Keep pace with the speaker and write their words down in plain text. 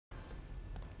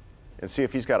and see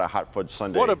if he's got a hot fudge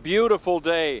sundae. What a beautiful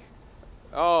day.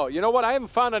 Oh, you know what? I haven't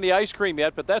found any ice cream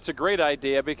yet, but that's a great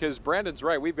idea because Brandon's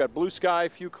right. We've got blue sky,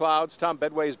 few clouds. Tom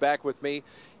Bedway is back with me.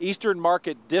 Eastern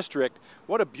Market District.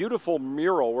 What a beautiful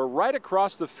mural. We're right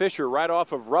across the Fisher, right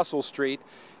off of Russell Street.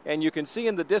 And you can see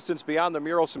in the distance beyond the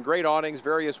mural some great awnings,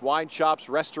 various wine shops,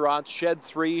 restaurants, Shed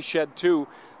 3, Shed 2.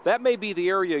 That may be the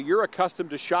area you're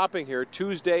accustomed to shopping here,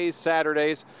 Tuesdays,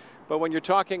 Saturdays. But when you're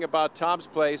talking about Tom's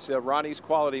Place, Ronnie's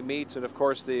Quality Meats, and of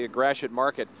course the Gratiot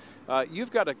Market,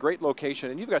 you've got a great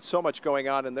location and you've got so much going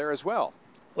on in there as well.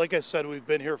 Like I said, we've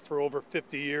been here for over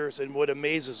 50 years, and what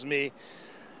amazes me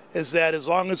is that as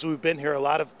long as we've been here, a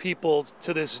lot of people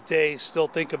to this day still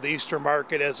think of the Eastern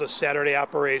Market as a Saturday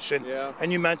operation. Yeah. And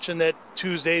you mentioned that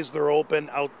Tuesdays they're open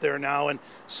out there now, and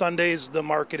Sundays the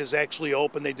market is actually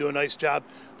open. They do a nice job.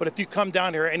 But if you come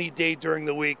down here any day during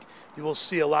the week, you will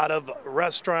see a lot of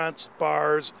restaurants,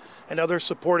 bars, and other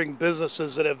supporting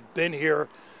businesses that have been here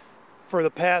for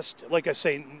the past, like I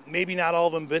say, maybe not all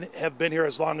of them have been here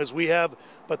as long as we have,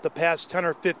 but the past 10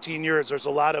 or 15 years, there's a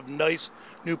lot of nice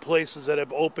new places that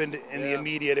have opened in the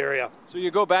immediate area. So you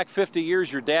go back 50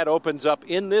 years, your dad opens up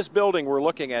in this building we're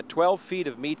looking at, 12 feet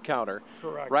of meat counter.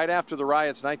 Correct. Right after the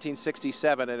riots,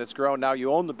 1967, and it's grown. Now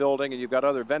you own the building and you've got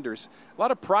other vendors. A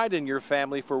lot of pride in your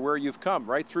family for where you've come,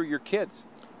 right through your kids.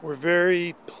 We're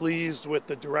very pleased with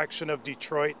the direction of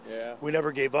Detroit. Yeah. We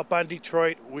never gave up on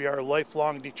Detroit. We are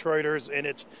lifelong Detroiters, and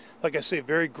it's, like I say,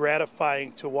 very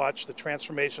gratifying to watch the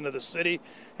transformation of the city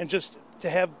and just to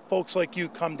have folks like you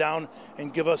come down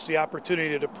and give us the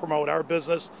opportunity to promote our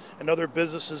business and other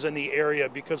businesses in the area,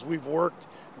 because we've worked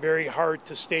very hard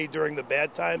to stay during the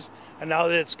bad times, and now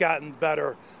that it's gotten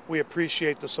better, we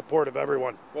appreciate the support of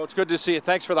everyone. Well, it's good to see you.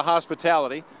 Thanks for the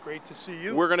hospitality. Great to see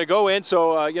you. We're going to go in.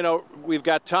 So, you know, we've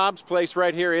got Tom's Place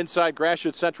right here inside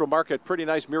Gratiot Central Market. Pretty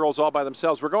nice murals all by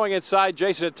themselves. We're going inside.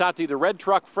 Jason and Tati, the Red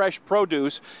Truck Fresh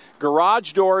Produce.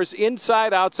 Garage doors,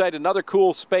 inside, outside, another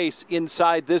cool space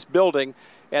inside this building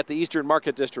at the Eastern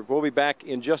Market District. We'll be back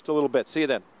in just a little bit. See you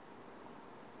then.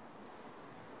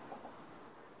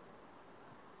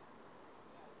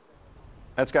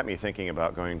 That's got me thinking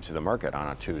about going to the market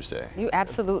on a Tuesday. You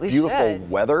absolutely Beautiful should.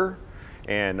 weather,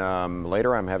 and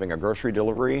later I'm having a grocery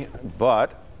delivery,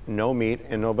 but no meat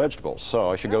and no vegetables. So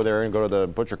I should go there and go to the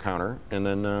butcher counter and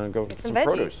then go get some veggies.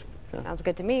 produce. Yeah. Sounds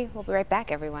good to me. We'll be right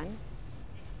back, everyone.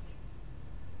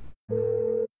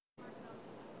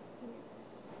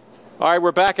 All right,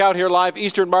 we're back out here live,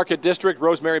 Eastern Market District.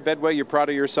 Rosemary Bedway, you're proud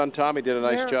of your son, Tom. He did a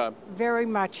nice job. Very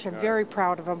much. I'm very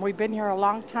proud of him. We've been here a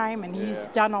long time, and he's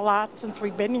done a lot since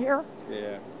we've been here.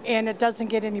 Yeah. And it doesn't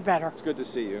get any better. It's good to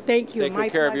see you. Thank you. Take My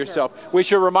good care of pleasure. yourself. We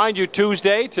should remind you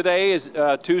Tuesday. Today is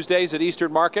Tuesdays at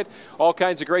Eastern Market. All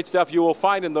kinds of great stuff you will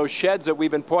find in those sheds that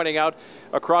we've been pointing out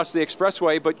across the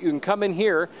expressway, but you can come in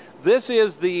here. This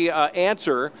is the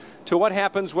answer to what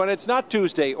happens when it's not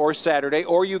Tuesday or Saturday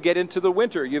or you get into the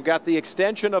winter. You've got the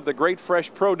extension of the great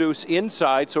fresh produce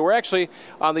inside. So we're actually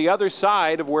on the other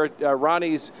side of where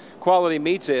Ronnie's Quality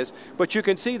Meats is, but you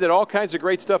can see that all kinds of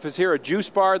great stuff is here. A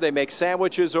juice bar, they make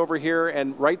sandwiches over here,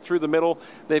 and right through the middle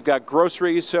they've got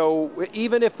groceries. So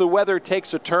even if the weather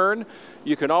takes a turn,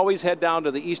 you can always head down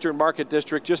to the Eastern Market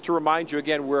District. Just to remind you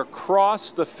again, we're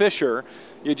across the Fisher.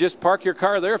 You just park your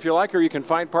car there if you like, or you can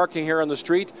find parking here on the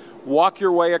street. Walk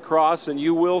your way across and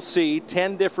you will see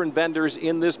 10 different vendors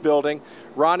in this building.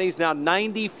 Ronnie's now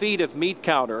 90 feet of meat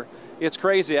counter. It's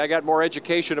crazy. I got more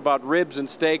education about ribs and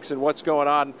steaks and what's going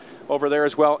on over there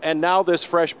as well. And now this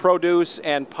fresh produce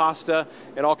and pasta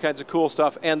and all kinds of cool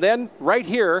stuff. And then right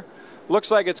here,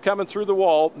 looks like it's coming through the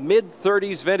wall,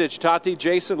 mid-30s vintage. Tati,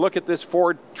 Jason, look at this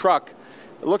Ford truck.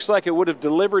 It looks like it would have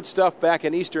delivered stuff back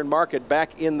in Eastern Market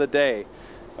back in the day.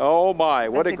 Oh my,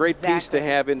 what a great piece to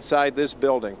have inside this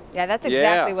building. Yeah, that's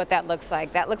exactly what that looks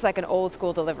like. That looks like an old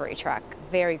school delivery truck.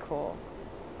 Very cool.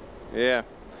 Yeah.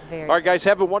 Very All right, guys,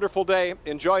 have a wonderful day.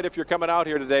 Enjoy it if you're coming out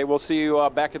here today. We'll see you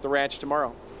back at the ranch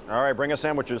tomorrow. All right, bring us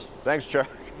sandwiches. Thanks, Chuck.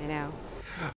 I know.